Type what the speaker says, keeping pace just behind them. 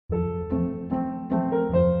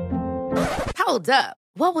Hold up.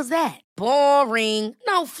 What was that? Boring.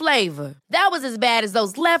 No flavor. That was as bad as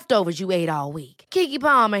those leftovers you ate all week. Keke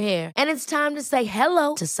Palmer here, and it's time to say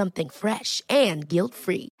hello to something fresh and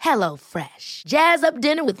guilt-free. Hello Fresh. Jazz up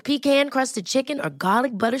dinner with pecan-crusted chicken or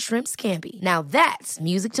garlic butter shrimp scampi. Now that's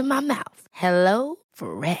music to my mouth. Hello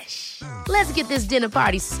Fresh. Let's get this dinner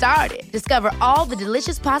party started. Discover all the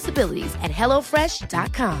delicious possibilities at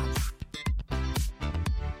hellofresh.com.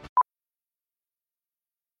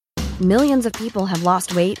 Millions of people have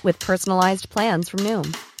lost weight with personalized plans from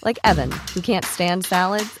Noom. Like Evan, who can't stand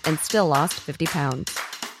salads and still lost 50 pounds.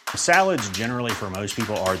 Salads generally for most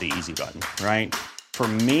people are the easy button, right? For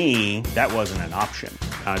me, that wasn't an option.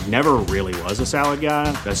 I never really was a salad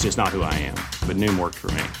guy. That's just not who I am. But Noom worked for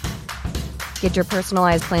me. Get your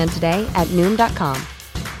personalized plan today at Noom.com.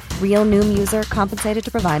 Real Noom user compensated to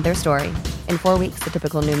provide their story. In 4 weeks, the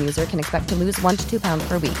typical Noom user can expect to lose 1 to 2 pounds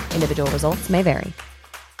per week. Individual results may vary.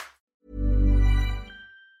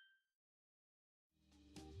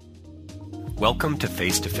 Welcome to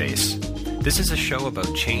Face to Face. This is a show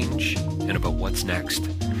about change and about what's next.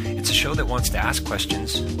 It's a show that wants to ask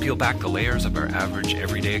questions, peel back the layers of our average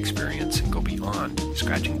everyday experience, and go beyond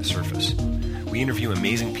scratching the surface. We interview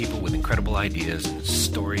amazing people with incredible ideas and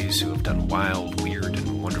stories who have done wild, weird,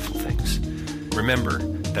 and wonderful things. Remember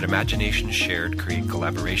that imagination shared creates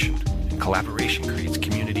collaboration, and collaboration creates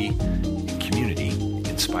community, and community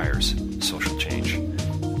inspires social change.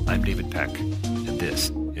 I'm David Peck, and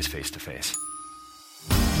this is Face to Face.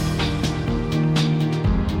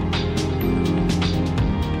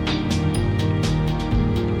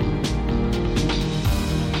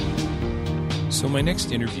 So my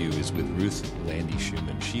next interview is with Ruth Lande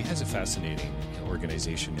Schumann. She has a fascinating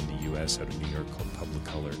organization in the U.S. out of New York called Public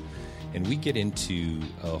Color. And we get into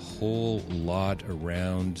a whole lot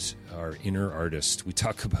around our inner artist. We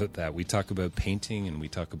talk about that. We talk about painting and we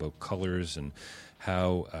talk about colors and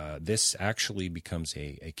how this actually becomes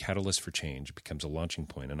a catalyst for change, becomes a launching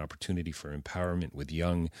point, an opportunity for empowerment with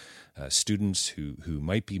young students who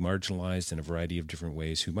might be marginalized in a variety of different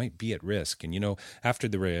ways, who might be at risk. And, you know, after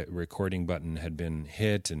the recording button had been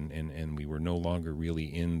hit and we were no longer really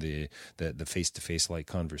in the face-to-face like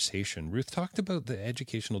conversation, Ruth talked about the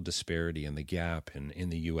educational disparity and the gap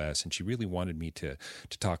in the U.S., and she really wanted me to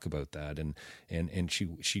talk about that. And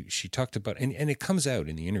she talked about, and it comes out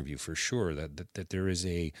in the interview for sure, that there is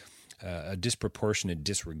a disproportionate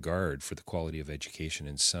disregard for the quality of education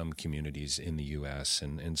in some communities in the U.S.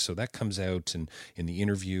 And so that comes out in the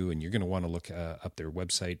interview, and you're going to want to look up their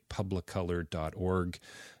website, publiccolor.org,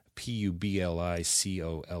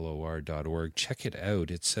 publicolor.org. Check it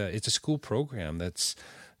out. It's a school program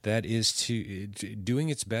that is doing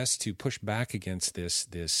its best to push back against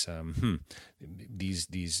these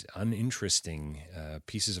uninteresting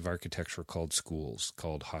pieces of architecture called schools,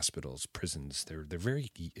 called hospitals, prisons. They're very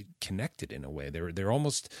connected in a way. They're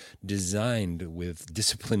almost designed with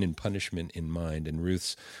discipline and punishment in mind. And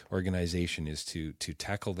Ruth's organization is to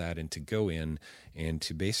tackle that and to go in and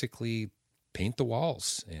to basically paint the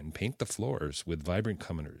walls and paint the floors with vibrant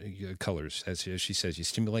colors. As she says, you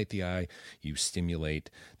stimulate the eye, you stimulate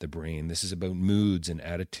the brain. This is about moods and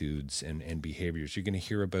attitudes and behaviors. You're going to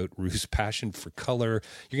hear about Ruth's passion for color.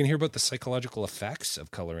 You're going to hear about the psychological effects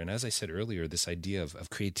of color. And as I said earlier, this idea of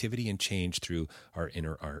creativity and change through our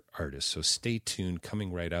inner artists. So stay tuned.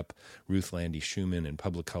 Coming right up, Ruth Lande Schumann and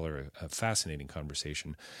Public Color, a fascinating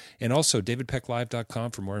conversation. And also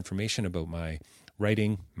davidpecklive.com for more information about my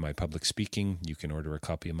writing, my public speaking. You can order a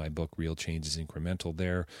copy of my book, Real Change is Incremental,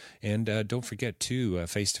 there. And don't forget, too,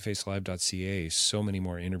 face2facelive.ca. So many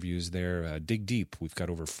more interviews there. Dig deep. We've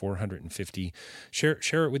got over 450.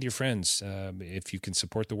 Share it with your friends. If you can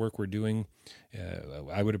support the work we're doing,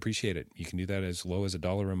 I would appreciate it. You can do that as low as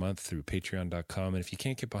 $1 a month through patreon.com. And if you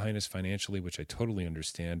can't get behind us financially, which I totally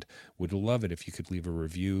understand, would love it if you could leave a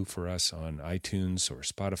review for us on iTunes or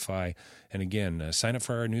Spotify. And again, sign up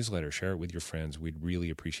for our newsletter. Share it with your friends. We'd really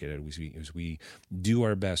appreciate it as we do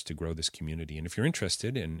our best to grow this community. And if you're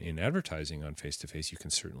interested in advertising on Face to Face, you can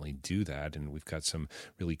certainly do that. And we've got some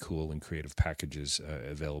really cool and creative packages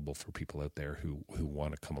available for people out there who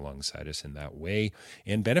want to come alongside us in that way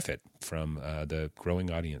and benefit from the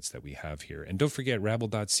growing audience that we have here. And don't forget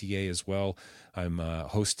rabble.ca as well. I'm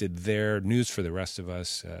hosted there. News for the rest of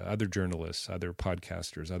us, other journalists, other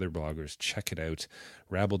podcasters, other bloggers. Check it out,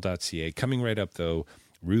 rabble.ca. Coming right up, though,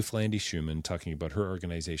 Ruth Lande Schumann talking about her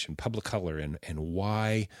organization, Public Color, and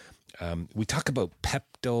why we talk about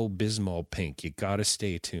Pepto-Bismol pink. You got to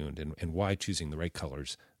stay tuned, and why choosing the right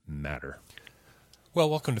colors matter. Well,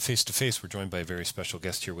 welcome to Face to Face. We're joined by a very special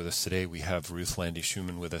guest here with us today. We have Ruth Landy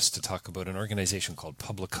Schumann with us to talk about an organization called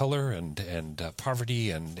Public Color and poverty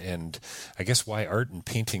and I guess why art and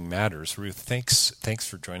painting matters. Ruth, thanks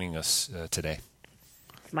for joining us today.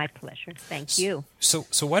 My pleasure. Thank you. So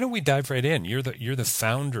why don't we dive right in? You're the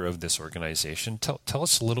founder of this organization. Tell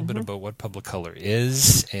us a little bit about what Public Color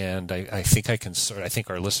is, and I think I think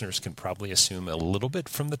our listeners can probably assume a little bit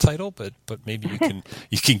from the title, but maybe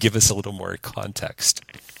you can give us a little more context.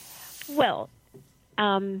 Well,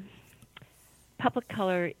 Public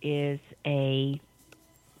Color is a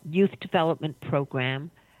youth development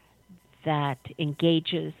program that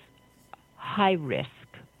engages high-risk,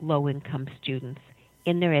 low-income students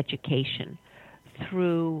in their education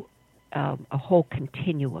through a whole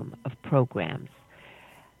continuum of programs.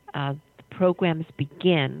 The programs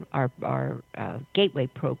begin, our gateway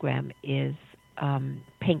program is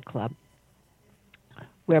Paint Club,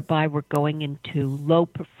 whereby we're going into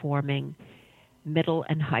low-performing middle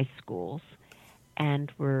and high schools,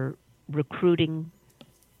 and we're recruiting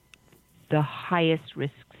the highest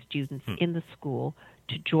risk students in the school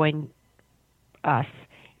to join us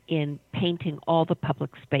in painting all the public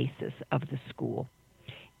spaces of the school.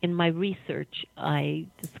 In my research, I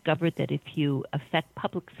discovered that if you affect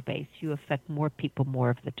public space, you affect more people more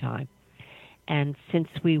of the time. And since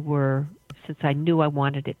I knew I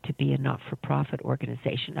wanted it to be a not-for-profit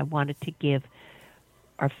organization, I wanted to give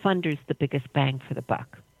our funders the biggest bang for the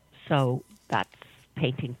buck. So that's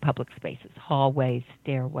painting public spaces, hallways,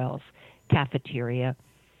 stairwells, cafeteria.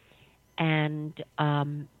 And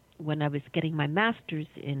when I was getting my master's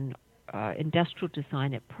in industrial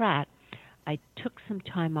design at Pratt, I took some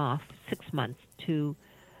time off, 6 months, to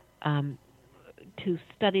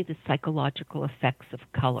study the psychological effects of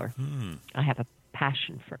color. I have a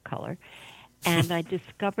passion for color. And I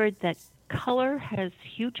discovered that color has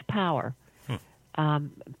huge power,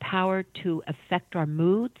 power to affect our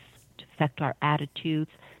moods, to affect our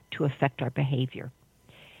attitudes, to affect our behavior.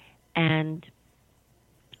 And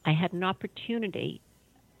I had an opportunity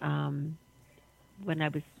when I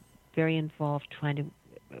was very involved trying to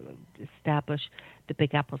establish the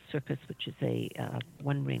Big Apple Circus, which is a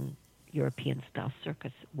one-ring European-style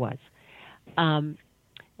circus, and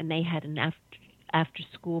they had an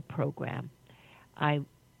after-school program.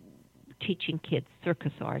 Teaching kids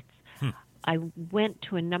circus arts. I went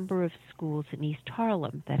to a number of schools in East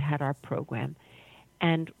Harlem that had our program,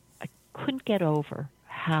 and I couldn't get over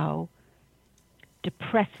how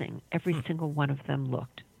depressing every single one of them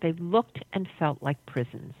looked. They looked and felt like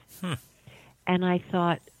prisons. And I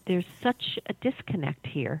thought, there's such a disconnect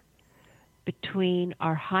here between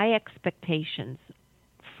our high expectations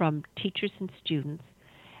from teachers and students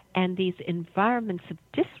and these environments of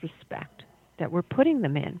disrespect that we're putting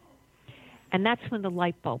them in. And that's when the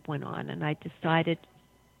light bulb went on, and I decided,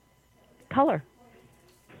 color.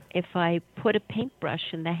 If I put a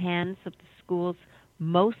paintbrush in the hands of the school's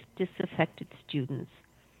most disaffected students,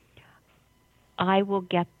 I will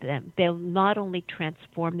get them. They'll not only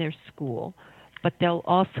transform their school, but they'll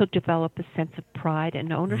also develop a sense of pride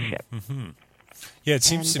and ownership. Yeah, it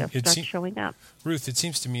seems and they'll start showing up. Ruth, it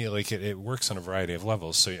seems to me like it works on a variety of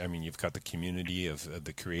levels. So, I mean, you've got the community of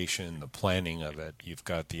the creation, the planning of it. You've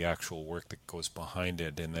got the actual work that goes behind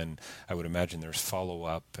it, and then I would imagine there's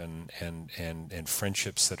follow-up and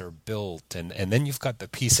friendships that are built, and then you've got the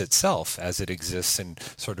piece itself as it exists and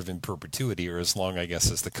sort of in perpetuity, or as long, I guess,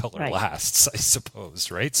 as the color lasts, I suppose,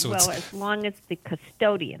 right? So as long as the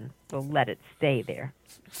custodian will let it stay there,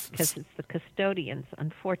 because it's the custodians,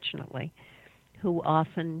 unfortunately, who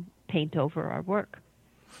often paint over our work.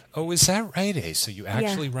 Oh, is that right, So you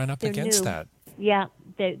actually run up against that? Yeah,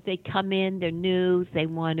 they come in, they're new, they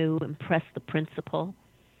want to impress the principal,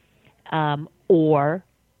 or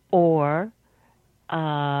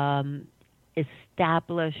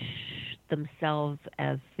establish themselves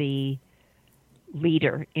as the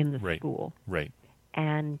leader in the school. Right.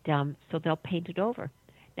 And so they'll paint it over.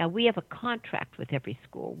 Now, we have a contract with every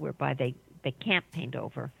school whereby they can't paint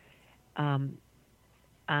over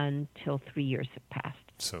until 3 years have passed.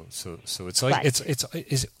 So it's like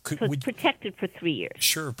it's protected for 3 years.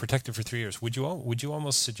 Sure, protected for 3 years. Would you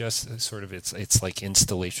almost suggest sort of it's like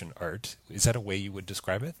installation art? Is that a way you would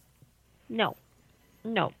describe it? No,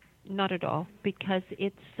 not at all. Because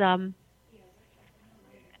it's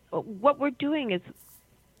what we're doing is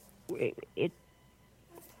I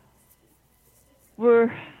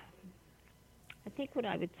think what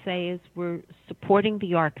I would say is we're supporting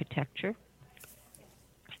the architecture,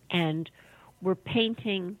 and we're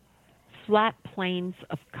painting flat planes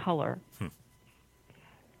of color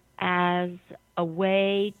as a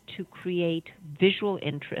way to create visual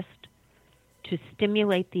interest, to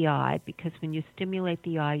stimulate the eye, because when you stimulate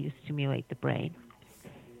the eye, you stimulate the brain.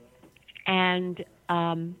 And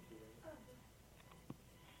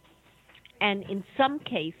in some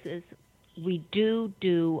cases, we do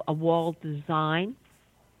a wall design,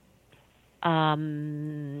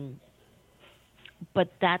 but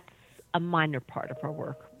that's a minor part of our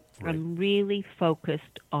work. Right. I'm really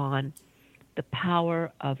focused on the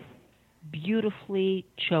power of beautifully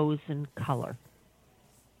chosen color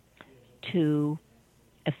to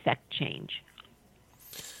affect change.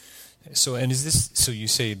 So, and is this? So you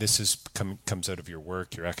say this is comes out of your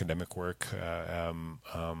work, your academic work,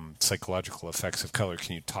 psychological effects of color.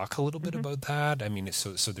 Can you talk a little bit about that? I mean,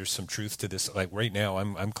 so there's some truth to this. Like right now,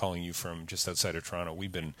 I'm calling you from just outside of Toronto.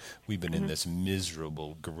 We've been in this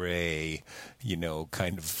miserable gray,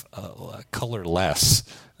 kind of colorless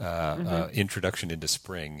introduction into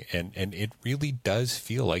spring, and it really does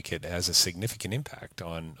feel like it has a significant impact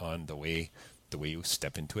on the way you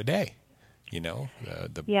step into a day.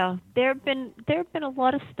 Yeah, there have been a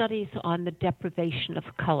lot of studies on the deprivation of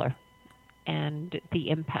color and the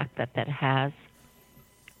impact that has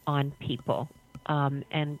on people,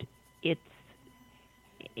 and it's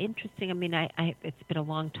interesting. I mean, it's been a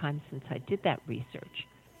long time since I did that research,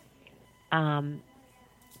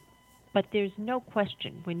 but there's no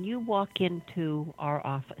question when you walk into our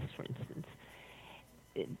office, for instance,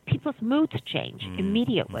 people's moods change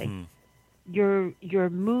immediately. Mm-hmm. Your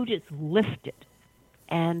mood is lifted,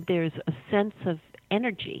 and there's a sense of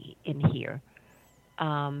energy in here,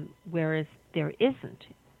 whereas there isn't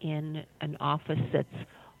in an office that's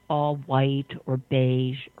all white or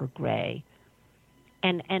beige or gray.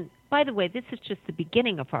 And by the way, this is just the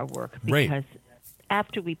beginning of our work, because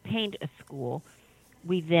after we paint a school,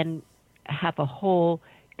 we then have a whole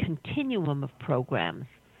continuum of programs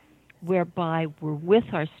whereby we're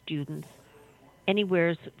with our students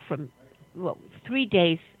anywhere from 3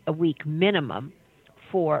 days a week minimum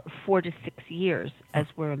for 4 to 6 years, as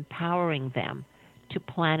we're empowering them to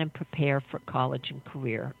plan and prepare for college and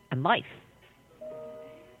career and life.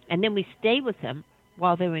 And then we stay with them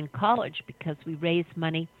while they're in college, because we raise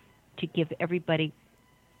money to give everybody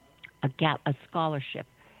a scholarship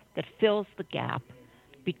that fills the gap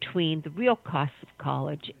between the real costs of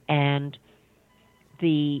college and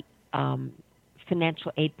the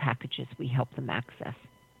financial aid packages we help them access.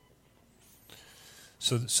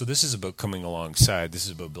 So this is about coming alongside. This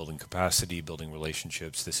is about building capacity, building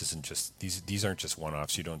relationships. This isn't just these aren't just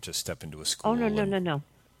one-offs. You don't just step into a school. Oh no.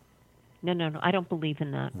 I don't believe in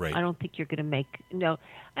that. Right. I don't think you're going to make no.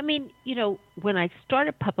 I mean, when I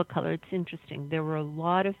started Public Color, it's interesting. There were a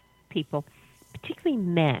lot of people, particularly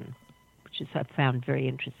men, which is I found very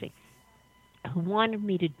interesting, who wanted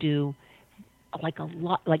me to do like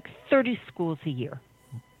 30 schools a year,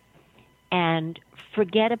 and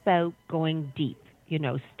forget about going deep.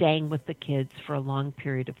 Staying with the kids for a long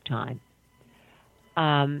period of time.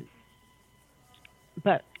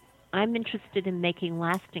 But I'm interested in making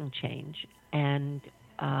lasting change, and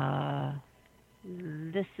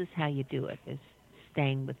this is how you do it, is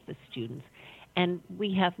staying with the students. And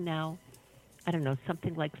we have now,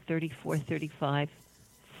 something like 34, 35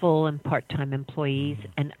 full and part-time employees,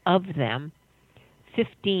 and of them,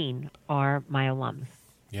 15 are my alums.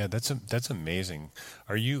 Yeah, that's amazing.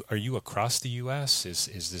 Are you across the U.S.?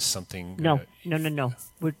 Is this something? No.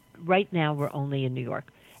 Right now we're only in New York.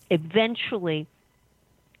 Eventually,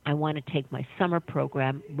 I want to take my summer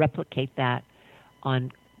program, replicate that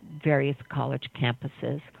on various college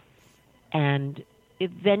campuses, and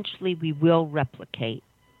eventually we will replicate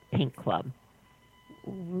Pink Club.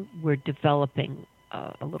 We're developing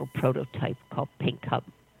a little prototype called Pink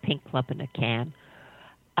Club in a Can.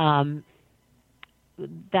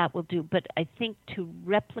 That will do, but I think to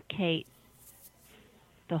replicate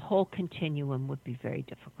the whole continuum would be very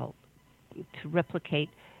difficult. To replicate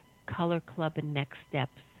Color Club and Next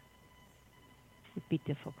Steps would be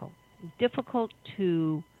difficult. Difficult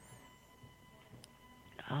to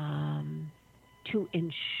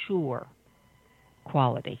ensure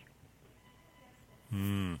quality.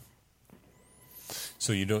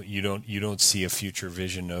 So you don't see a future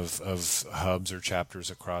vision of hubs or chapters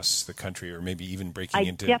across the country, or maybe even breaking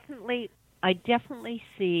into. I definitely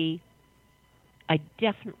see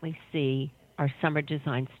our summer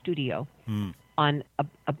design studio on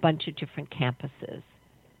a bunch of different campuses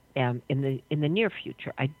in the near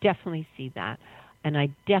future. I definitely see that, and I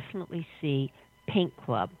definitely see Pink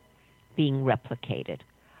Club being replicated.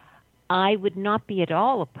 I would not be at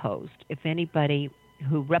all opposed if anybody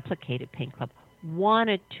who replicated Pink Club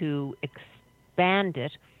wanted to expand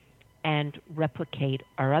it and replicate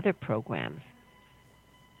our other programs.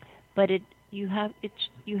 But you have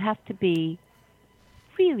to be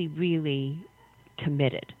really, really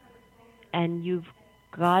committed. And you've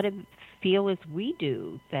got to feel as we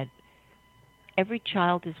do that every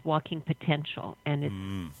child is walking potential, and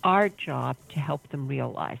it's our job to help them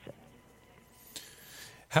realize it.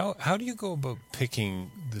 How do you go about picking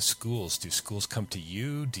the schools? Do schools come to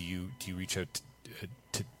you? Do you reach out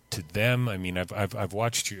to them? I mean, I've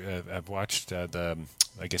watched the,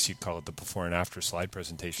 I guess you'd call it the before and after slide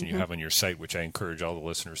presentation you have on your site, which I encourage all the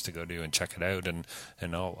listeners to go to and check it out,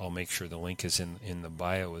 and I'll make sure the link is in the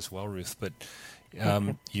bio as well, Ruth. But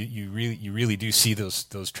you really do see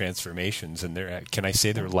those transformations, and they're, can I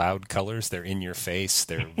say, they're loud colors. They're in your face.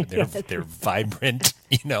 They're Yes. they're vibrant.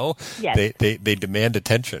 Yes. They demand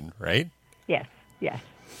attention, right? Yes.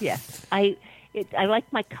 I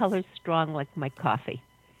like my colors strong, like my coffee.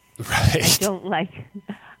 Right.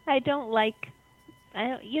 I don't like.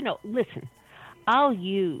 Listen, I'll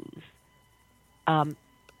use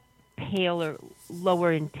paler,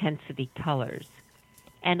 lower intensity colors.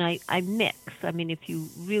 And I mix. I mean, if you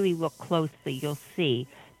really look closely, you'll see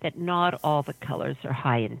that not all the colors are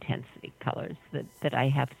high-intensity colors, that I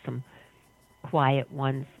have some quiet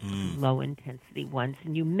ones, low-intensity ones.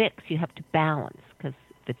 And you mix, you have to balance, because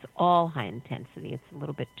if it's all high-intensity, it's a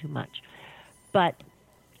little bit too much. But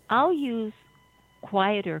I'll use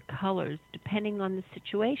quieter colors depending on the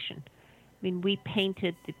situation. I mean, we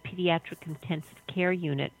painted the pediatric intensive care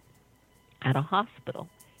unit at a hospital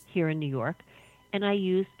here in New York, and I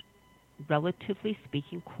used, relatively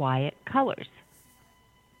speaking, quiet colors.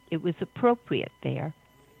 It was appropriate there.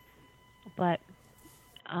 But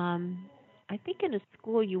I think in a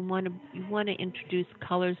school you want to introduce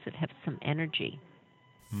colors that have some energy.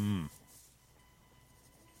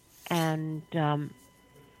 And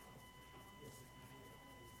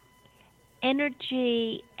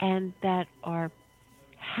energy, and that are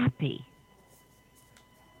happy.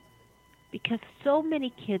 Because so many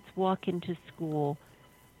kids walk into school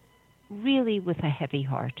really with a heavy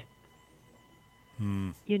heart.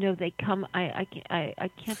 They come. I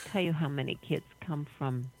can't tell you how many kids come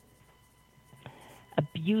from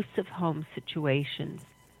abusive home situations.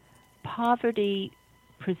 Poverty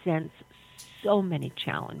presents so many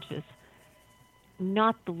challenges,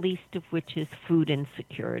 not the least of which is food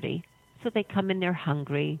insecurity. So they come in there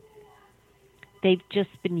hungry. They've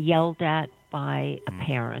just been yelled at by a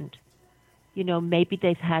parent. Maybe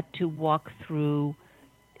they've had to walk through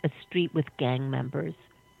a street with gang members.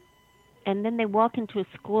 And then they walk into a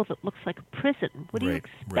school that looks like a prison. What do you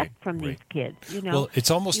expect from these kids? Well,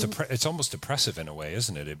 it's almost it's almost oppressive in a way,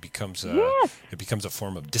 isn't it? It becomes a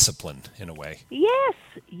form of discipline in a way. Yes.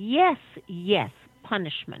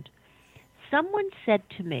 Punishment. Someone said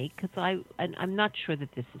to me, because I'm not sure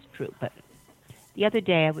that this is true, but the other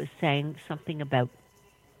day I was saying something about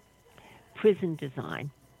prison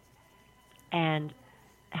design and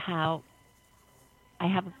how I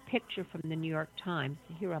have a picture from the New York Times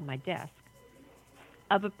here on my desk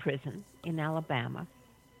of a prison in Alabama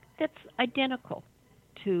that's identical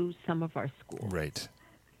to some of our schools. Right.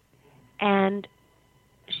 And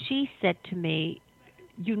she said to me,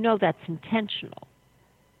 that's intentional.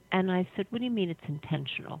 And I said, what do you mean it's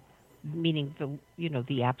intentional? Meaning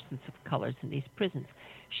the absence of colors in these prisons.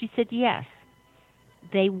 She said, yes.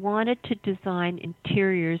 They wanted to design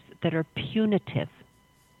interiors that are punitive.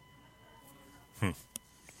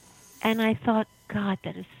 And I thought, God,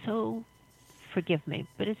 that is so, forgive me,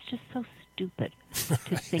 but it's just so stupid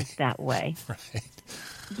to think that way.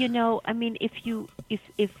 Right. I mean,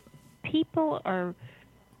 if people are,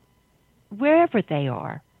 wherever they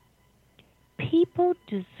are, people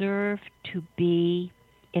deserve to be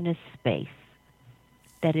in a space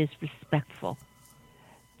that is respectful,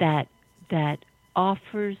 that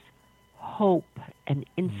offers hope and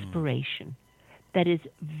inspiration, that is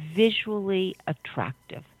visually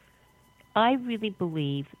attractive. I really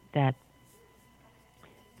believe that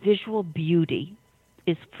visual beauty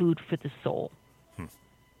is food for the soul.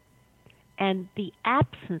 And the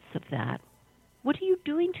absence of that, what are you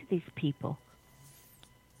doing to these people?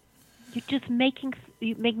 You're just making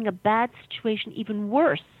a bad situation even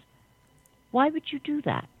worse. Why would you do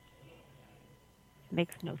that?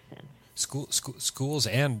 Makes no sense. Schools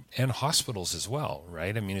and hospitals as well,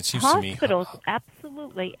 right? I mean, it seems hospitals, to me... Hospitals,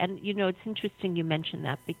 absolutely. And, it's interesting you mentioned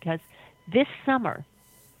that, because this summer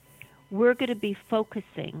we're going to be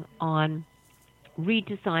focusing on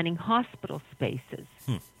redesigning hospital spaces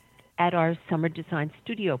at our Summer Design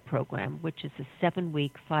Studio program, which is a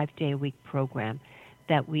 7-week, 5-day-a-week program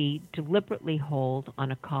that we deliberately hold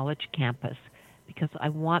on a college campus, because I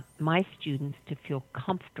want my students to feel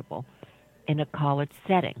comfortable in a college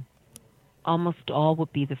setting. Almost all will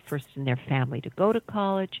be the first in their family to go to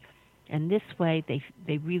college, And this way,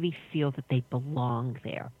 they really feel that they belong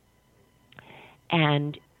there.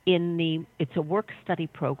 And it's a work-study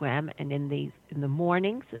program, and in the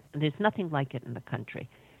mornings, there's nothing like it in the country.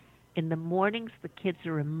 In the mornings, the kids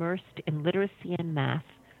are immersed in literacy and math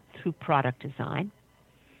through product design.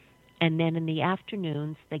 And then in the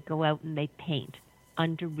afternoons, they go out and they paint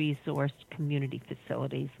under-resourced community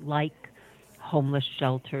facilities like homeless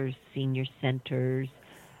shelters, senior centers,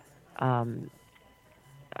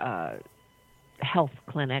 health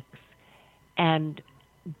clinics. And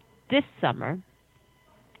this summer,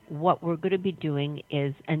 what we're going to be doing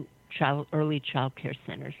is early child care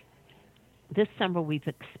centers. This summer, we've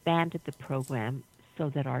expanded the program so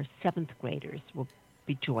that our 7th graders will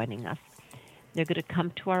be joining us. They're going to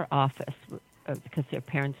come to our office because their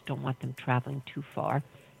parents don't want them traveling too far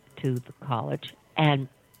to the college. And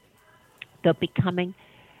they'll be coming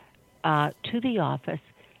to the office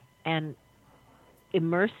and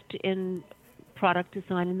immersed in product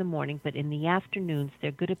design in the morning, but in the afternoons,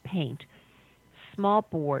 they're going to paint small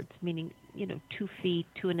boards, meaning, 2 feet,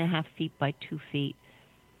 2.5 feet by 2 feet,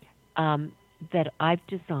 that I've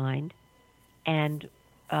designed. And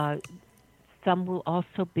some will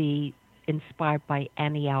also be inspired by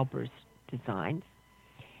Annie Alber's designs.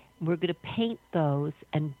 We're going to paint those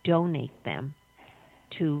and donate them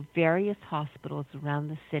to various hospitals around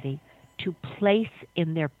the city to place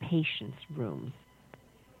in their patients' rooms.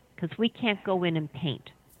 Because we can't go in and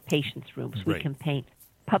paint patients' rooms. Right. We can paint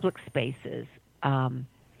public spaces,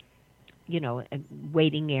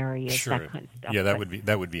 waiting areas, Sure. that kind of stuff. Yeah,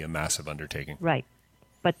 that would be a massive undertaking. Right.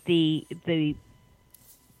 But the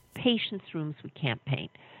patients' rooms we can't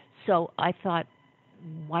paint. So I thought,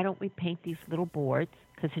 why don't we paint these little boards,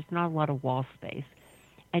 because there's not a lot of wall space,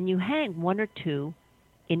 and you hang 1 or 2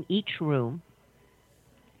 in each room,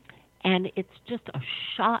 and it's just a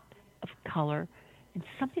shot of color and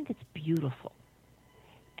something that's beautiful.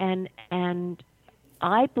 And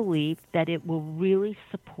I believe that it will really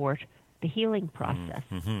support the healing process.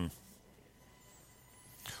 Mm-hmm.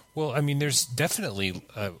 Well, I mean, there's definitely,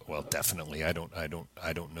 definitely. I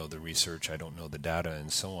don't know the research, I don't know the data,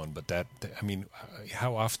 and so on. But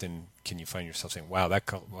how often can you find yourself saying, "Wow, that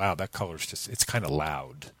color's just—it's kind of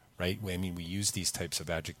loud," right? I mean, we use these types of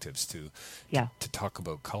adjectives to talk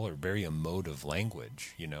about color, very emotive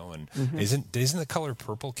language, And isn't the color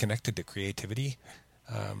purple connected to creativity?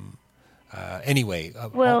 Anyway,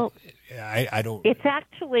 I don't. It's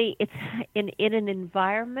actually in an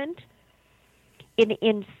environment.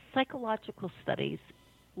 In psychological studies,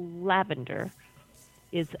 lavender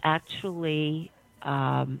is actually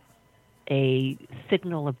a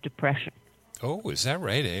signal of depression. Oh, is that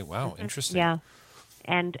right? Eh? Wow, interesting. Yeah,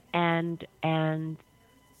 and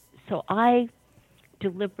so I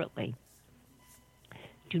deliberately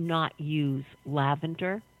do not use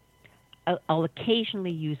lavender. I'll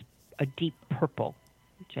occasionally use a deep purple,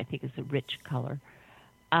 which I think is a rich color,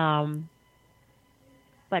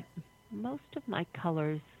 but most of my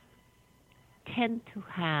colors tend to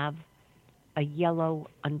have a yellow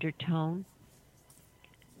undertone,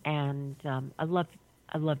 and I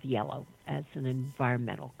love yellow as an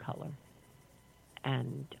environmental color,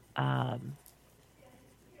 and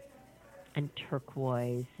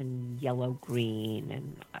turquoise and yellow green,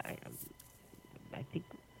 and I think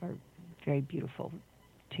are very beautiful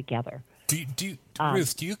together.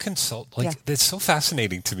 Ruth, do you consult? It's so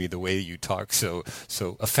fascinating to me the way you talk so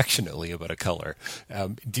affectionately about a color.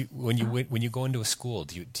 When you go into a school,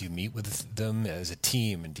 do you meet with them as a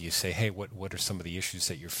team, and do you say, hey, what are some of the issues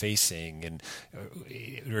that you're facing, and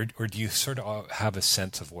or do you sort of have a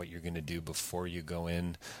sense of what you're going to do before you go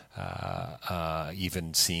in?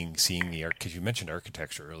 Even seeing the art, because you mentioned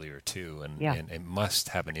architecture earlier too, and it must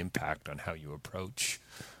have an impact on how you approach,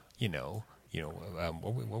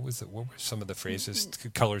 what were some of the phrases,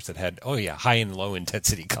 colors that had, high and low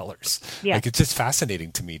intensity colors. Yeah. Like, it's just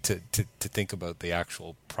fascinating to me to think about the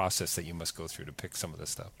actual process that you must go through to pick some of this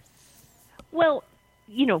stuff. Well,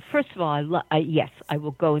 first of all, I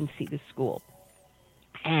will go and see the school.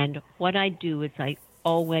 And what I do is I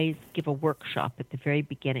always give a workshop at the very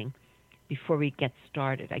beginning before we get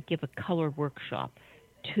started. I give a color workshop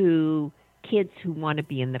to kids who want to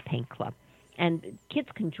be in the paint club. And kids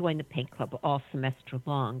can join the paint club all semester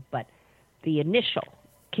long, but the initial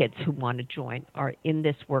kids who want to join are in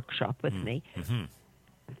this workshop with me. Mm-hmm.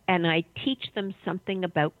 And I teach them something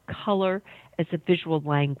about color as a visual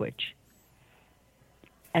language.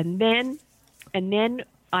 And then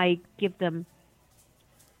I give them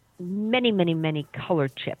many, many, many color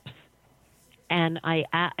chips. And I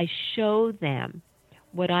show them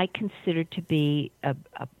what I consider to be a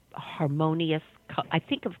harmonious. I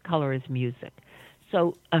think of color as music.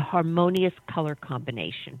 So a harmonious color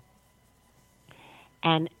combination.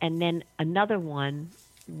 And then another one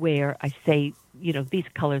where I say, these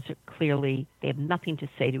colors are clearly, they have nothing to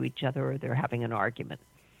say to each other, or they're having an argument.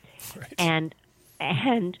 Right. And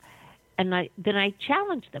I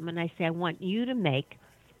challenge them, and I say, I want you to make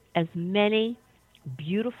as many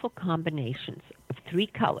beautiful combinations of 3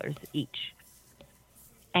 colors each.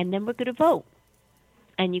 And then we're going to vote.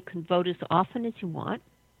 And you can vote as often as you want.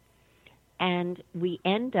 And we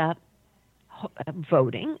end up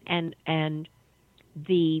voting, and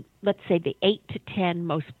let's say the 8 to 10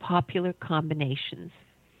 most popular combinations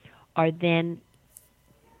are then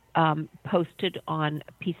posted on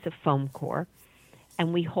a piece of foam core,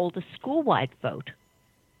 and we hold a school-wide vote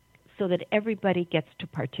so that everybody gets to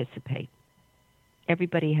participate.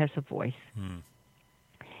 Everybody has a voice.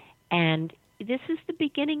 And this is the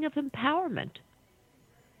beginning of empowerment.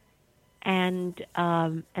 And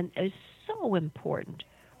it's so important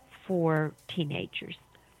for teenagers.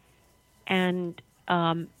 And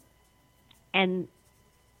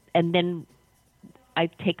then I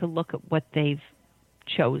take a look at what they've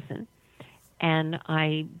chosen, and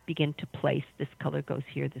I begin to place, this color goes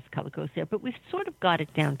here, this color goes there. But we've sort of got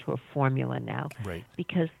it down to a formula now. Right.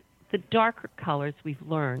 Because the darker colors, we've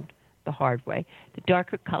learned the hard way, the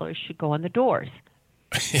darker colors should go on the doors.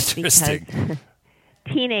 Interesting. Because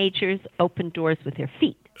teenagers open doors with their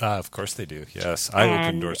feet. Of course they do, yes. I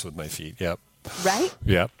open doors with my feet, yep. Right?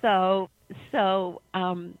 Yep. So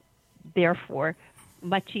therefore,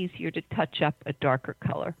 much easier to touch up a darker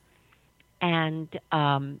color. And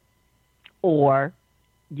or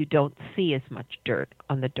you don't see as much dirt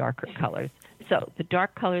on the darker colors. So the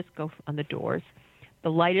dark colors go on the doors, the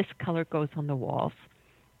lightest color goes on the walls,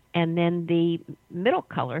 and then the middle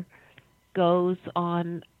color goes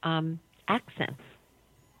on accents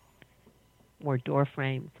or door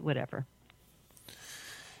frames, whatever.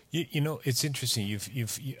 It's interesting.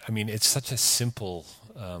 I mean, it's such a simple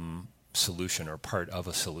solution, or part of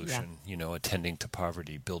a solution. Yeah. Attending to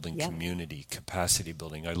poverty, building community, capacity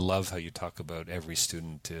building. I love how you talk about every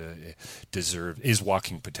student is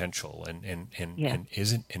walking potential, and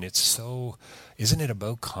isn't it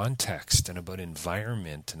about context and about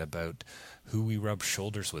environment and about who we rub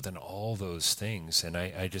shoulders with and all those things? And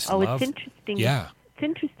I just love. It's interesting. Yeah, it's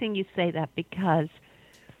interesting you say that, because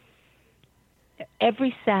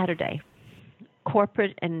every Saturday,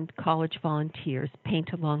 corporate and college volunteers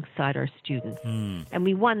paint alongside our students. And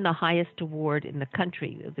we won the highest award in the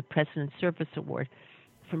country, the President's Service Award,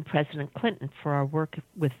 from President Clinton for our work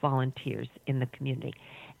with volunteers in the community.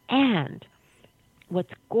 And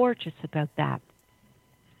what's gorgeous about that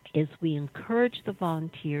is we encourage the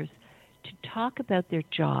volunteers to talk about their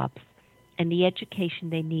jobs and the education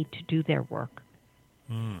they need to do their work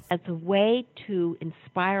as a way to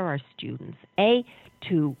inspire our students,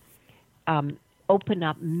 to open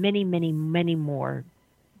up many, many, many more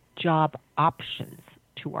job options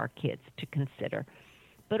to our kids to consider,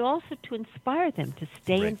 but also to inspire them to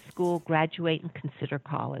stay in school, graduate, and consider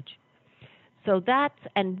college. So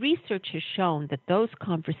and research has shown that those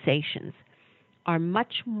conversations are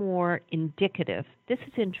much more indicative, this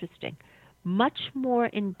is interesting, much more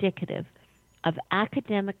indicative of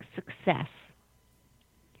academic success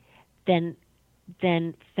than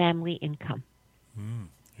family income.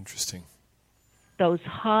 Interesting. Those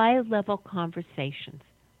high-level conversations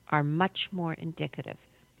are much more indicative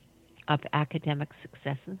of academic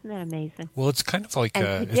success. Isn't that amazing? Well, it's kind of like...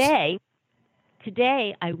 And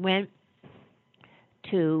today I went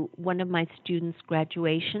to one of my students'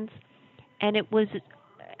 graduations, and it's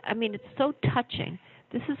so touching.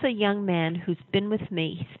 This is a young man who's been with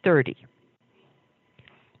me. He's 30.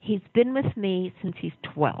 He's been with me since he's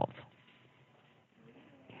 12.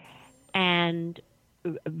 And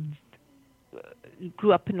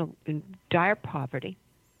grew up in dire poverty.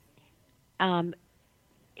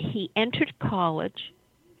 He entered college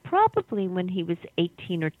probably when he was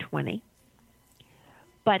 18 or 20,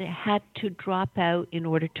 but had to drop out in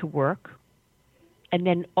order to work, and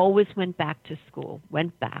then always went back to school,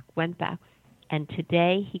 went back. And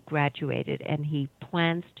today he graduated, and he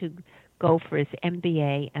plans to go for his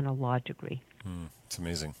MBA and a law degree. It's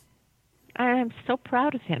amazing. I'm so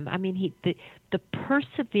proud of him. I mean, the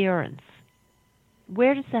perseverance,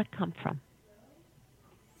 where does that come from?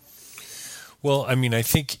 Well, I mean, I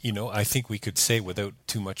think we could say without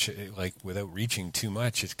reaching too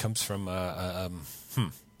much, it comes from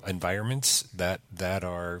environments that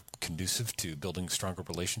are conducive to building stronger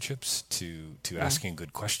relationships, to asking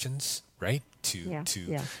good questions, right? To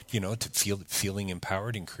feeling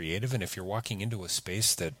empowered and creative. And if you're walking into a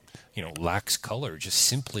space that lacks color, just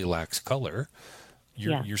simply lacks color,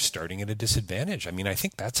 you're starting at a disadvantage. I mean, I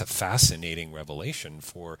think that's a fascinating revelation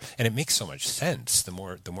and it makes so much sense. The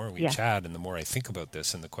more we chat and the more I think about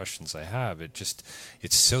this and the questions I have, it's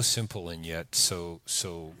so simple and yet so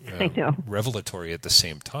revelatory at the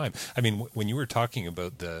same time. I mean, when you were talking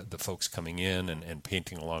about the folks coming in and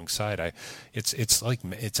painting alongside, it's like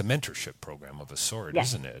it's a mentorship program of a sort,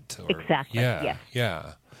 isn't it? Exactly. Yeah. Yes.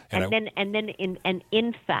 Yeah. And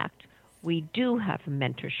in fact, we do have a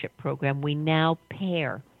mentorship program. We now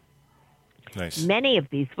pair many of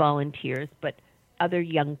these volunteers, but other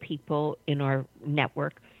young people in our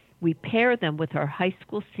network. We pair them with our high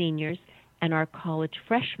school seniors and our college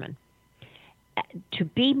freshmen to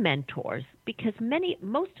be mentors, because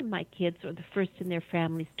most of my kids are the first in their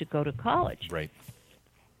families to go to college. Right.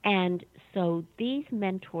 And so these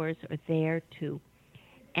mentors are there to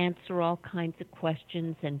answer all kinds of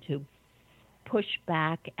questions and to push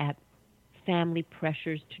back at family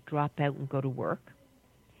pressures to drop out and go to work.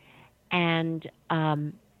 And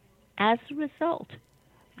as a result,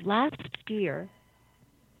 last year,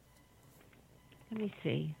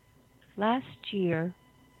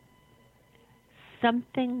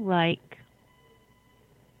 something like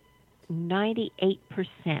 98%,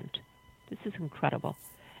 this is incredible,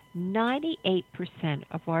 98%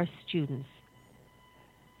 of our students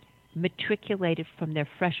matriculated from their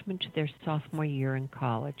freshman to their sophomore year in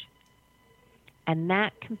college. And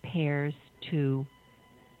that compares to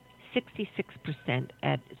 66%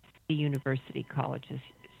 at the university colleges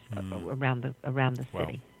around the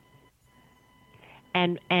city.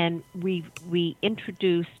 And we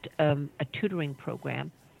introduced a tutoring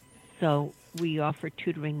program, so we offer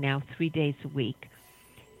tutoring now 3 days a week,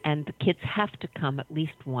 and the kids have to come at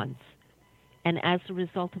least once. And as a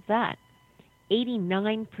result of that,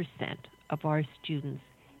 89% of our students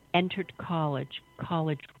entered college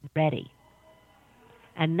ready.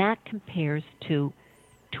 And that compares to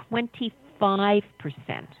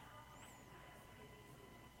 25%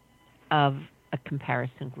 of a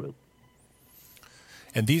comparison group.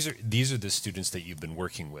 And these are the students that you've been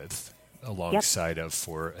working with alongside of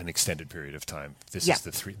for an extended period of time. This is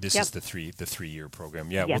the 3-year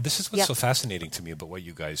program. Yeah. Well, this is what's so fascinating to me about what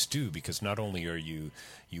you guys do, because not only are you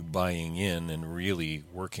buying in and really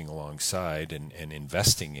working alongside and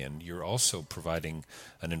investing in, you're also providing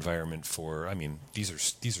an environment for, I mean, these are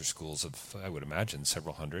schools of, I would imagine,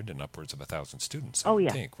 several hundred and upwards of 1,000 students, I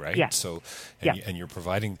would think, right? Yeah. So, and you're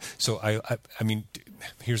providing, so I mean,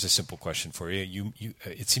 here's a simple question for you.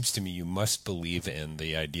 It seems to me you must believe in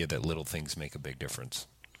the idea that little things make a big difference.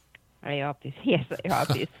 I obviously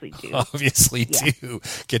do. Obviously do.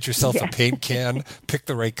 Get yourself a paint can, pick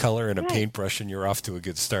the right color and a paintbrush, and you're off to a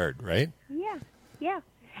good start, right? Yeah.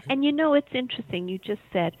 And it's interesting. You just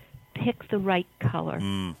said pick the right color.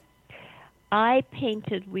 I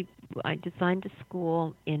designed a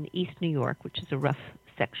school in East New York, which is a rough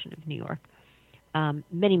section of New York,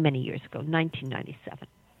 many, many years ago, 1997.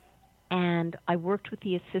 And I worked with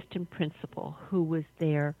the assistant principal, who was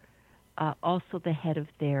there, also the head of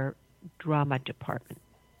their drama department.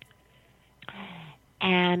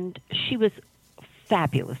 And she was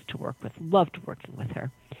fabulous to work with, loved working with her.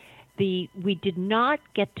 We did not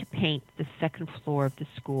get to paint the second floor of the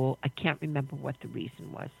school. I can't remember what the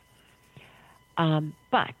reason was.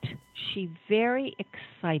 But she very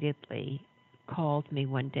excitedly called me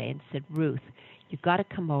one day and said, "Ruth, you've got to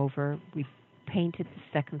come over. We painted the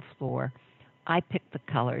second floor. I picked the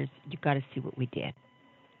colors. You've got to see what we did."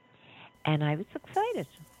 And I was excited.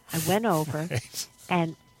 I went over,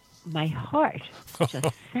 and my heart just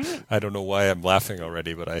sank. I don't know why I'm laughing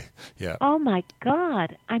already, but Oh, my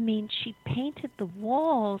God. I mean, she painted the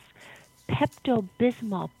walls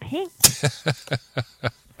Pepto-Bismol pink.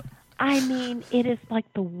 I mean, it is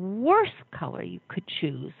like the worst color you could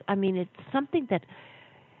choose. I mean, it's something that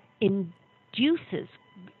induces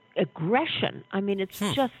aggression. I mean, it's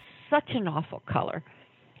just such an awful color.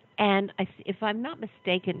 And if I'm not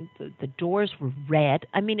mistaken, the doors were red.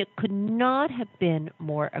 I mean, it could not have been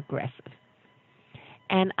more aggressive.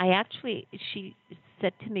 And she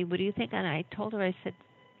said to me, "What do you think?" And I told her, I said,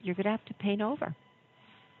 "You're going to have to paint over."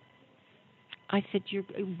 I said,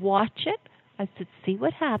 "Watch it." I said, "See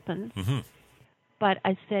what happens." Mm-hmm. But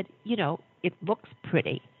I said, it looks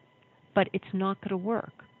pretty, but it's not going to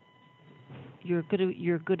work. You're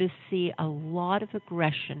going to see a lot of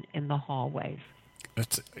aggression in the hallways.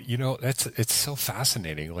 It's so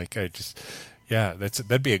fascinating. Like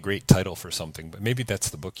that'd be a great title for something. But maybe that's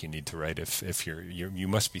the book you need to write. If you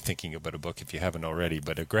must be thinking about a book if you haven't already.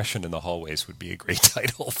 But Aggression in the Hallways would be a great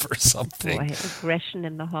title for something. Boy, Aggression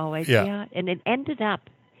in the Hallways. Yeah. And it ended up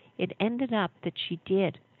that she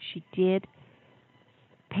did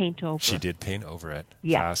paint over. She did paint over it.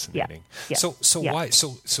 Yeah, Fascinating. yeah, So yeah. why?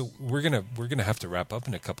 So we're gonna have to wrap up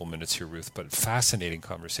in a couple minutes here, Ruth. But fascinating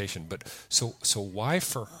conversation. But so why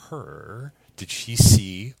for her did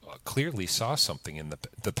she clearly saw something in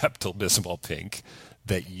the Pepto-Bismol pink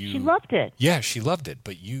that you? She loved it. Yeah, she loved it.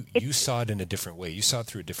 But you saw it in a different way. You saw it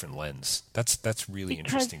through a different lens. That's really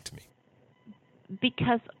interesting to me.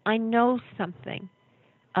 Because I know something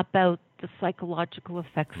about the psychological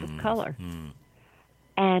effects of color.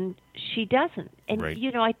 And she doesn't. And, Right.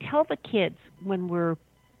 I tell the kids when we're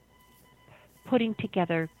putting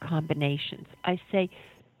together combinations, I say,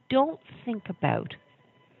 don't think about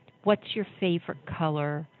what's your favorite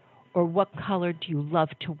color or what color do you love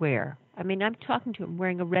to wear. I mean, I'm talking to him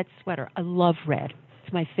wearing a red sweater. I love red.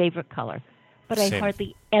 It's my favorite color. But I Same.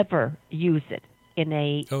 hardly ever use it in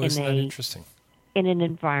Isn't that interesting? in an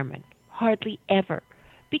environment. Hardly ever.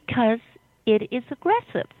 Because it is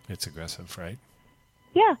aggressive. It's aggressive, right?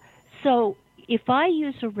 Yeah. So if I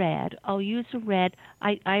use a red, I'll use a red.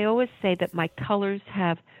 I always say that my colors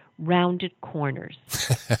have rounded corners.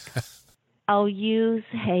 I'll use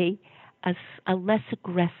a less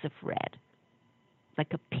aggressive red,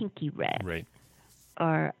 like a pinky red. Right.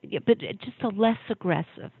 But just a less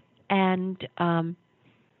aggressive. And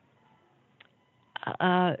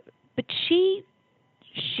but she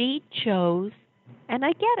chose, and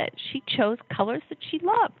I get it. She chose colors that she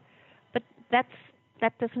loved, but that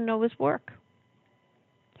doesn't always work.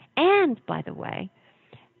 And by the way,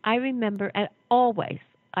 I remember, and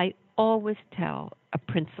I always tell a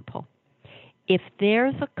principal, if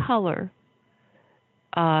there's a color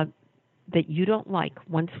that you don't like,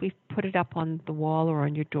 once we've put it up on the wall or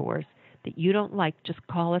on your doors, that you don't like, just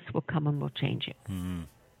call us, we'll come and we'll change it. Mm-hmm.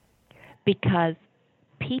 Because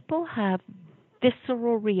people have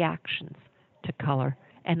visceral reactions to color,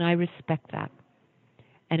 and I respect that.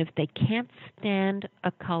 And if they can't stand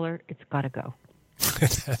a color, it's got to go.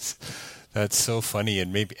 That's so funny,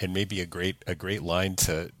 and maybe a great line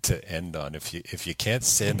to end on. If you can't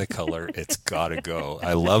stand the color, it's gotta go.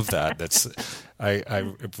 I love that.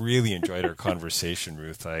 I really enjoyed our conversation,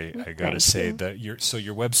 Ruth. I gotta say that your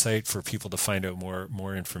website for people to find out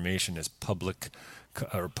more information is publicolor.org,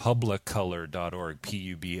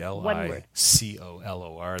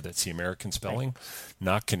 PUBLICOLOR. That's the American spelling,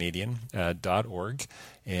 not Canadian. .org,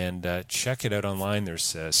 and check it out online.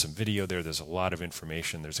 There's some video there. There's a lot of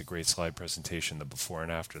information. There's a great slide presentation, the before and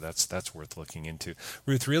after. That's worth looking into.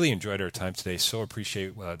 Ruth, really enjoyed our time today. So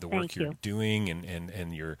appreciate the work you're doing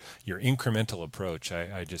and your incremental approach.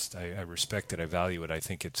 I respect it. I value it. I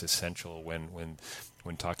think it's essential when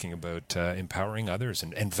talking about empowering others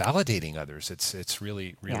and validating others. It's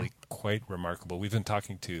really quite remarkable. We've been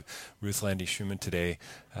talking to Ruth Lande Schumann today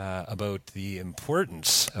about the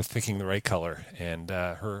importance of picking the right color and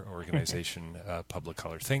her organization, Public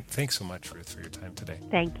Color. Thanks so much, Ruth, for your time today.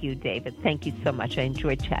 Thank you, David. Thank you so much. I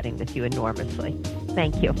enjoyed chatting with you enormously.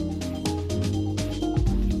 Thank you.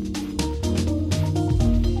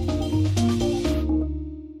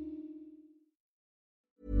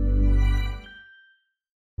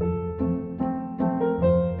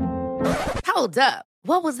 Hold up.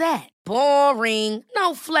 What was that? Boring.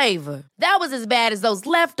 No flavor. That was as bad as those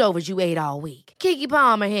leftovers you ate all week. Keke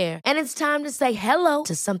Palmer here, and it's time to say hello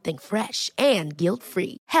to something fresh and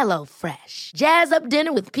guilt-free. Hello Fresh. Jazz up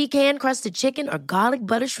dinner with pecan-crusted chicken or garlic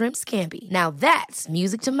butter shrimp scampi. Now that's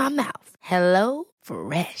music to my mouth. Hello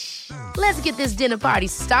Fresh. Let's get this dinner party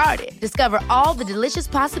started. Discover all the delicious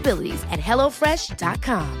possibilities at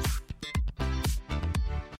HelloFresh.com.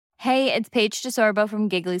 Hey, it's Paige DeSorbo from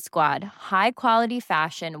Giggly Squad. High quality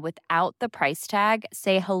fashion without the price tag.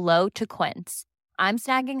 Say hello to Quince. I'm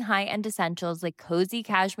snagging high-end essentials like cozy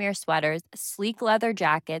cashmere sweaters, sleek leather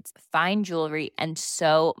jackets, fine jewelry, and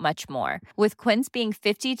so much more. With Quince being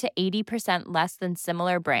 50 to 80% less than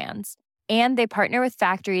similar brands. And they partner with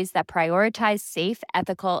factories that prioritize safe,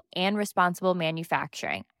 ethical, and responsible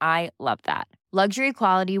manufacturing. I love that. Luxury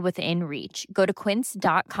quality within reach. Go to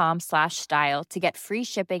quince.com/style to get free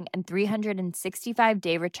shipping and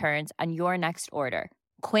 365-day returns on your next order.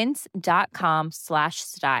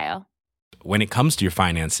 Quince.com/style. When it comes to your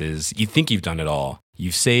finances, you think you've done it all.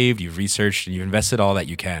 You've saved, you've researched, and you've invested all that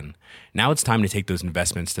you can. Now it's time to take those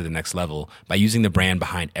investments to the next level by using the brand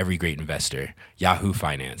behind every great investor, Yahoo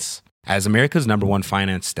Finance. As America's #1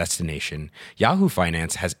 finance destination, Yahoo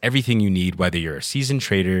Finance has everything you need, whether you're a seasoned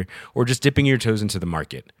trader or just dipping your toes into the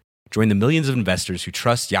market. Join the millions of investors who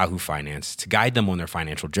trust Yahoo Finance to guide them on their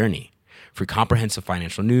financial journey. For comprehensive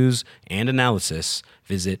financial news and analysis,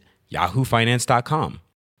 visit yahoofinance.com,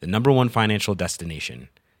 the #1 financial destination,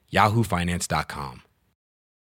 yahoofinance.com.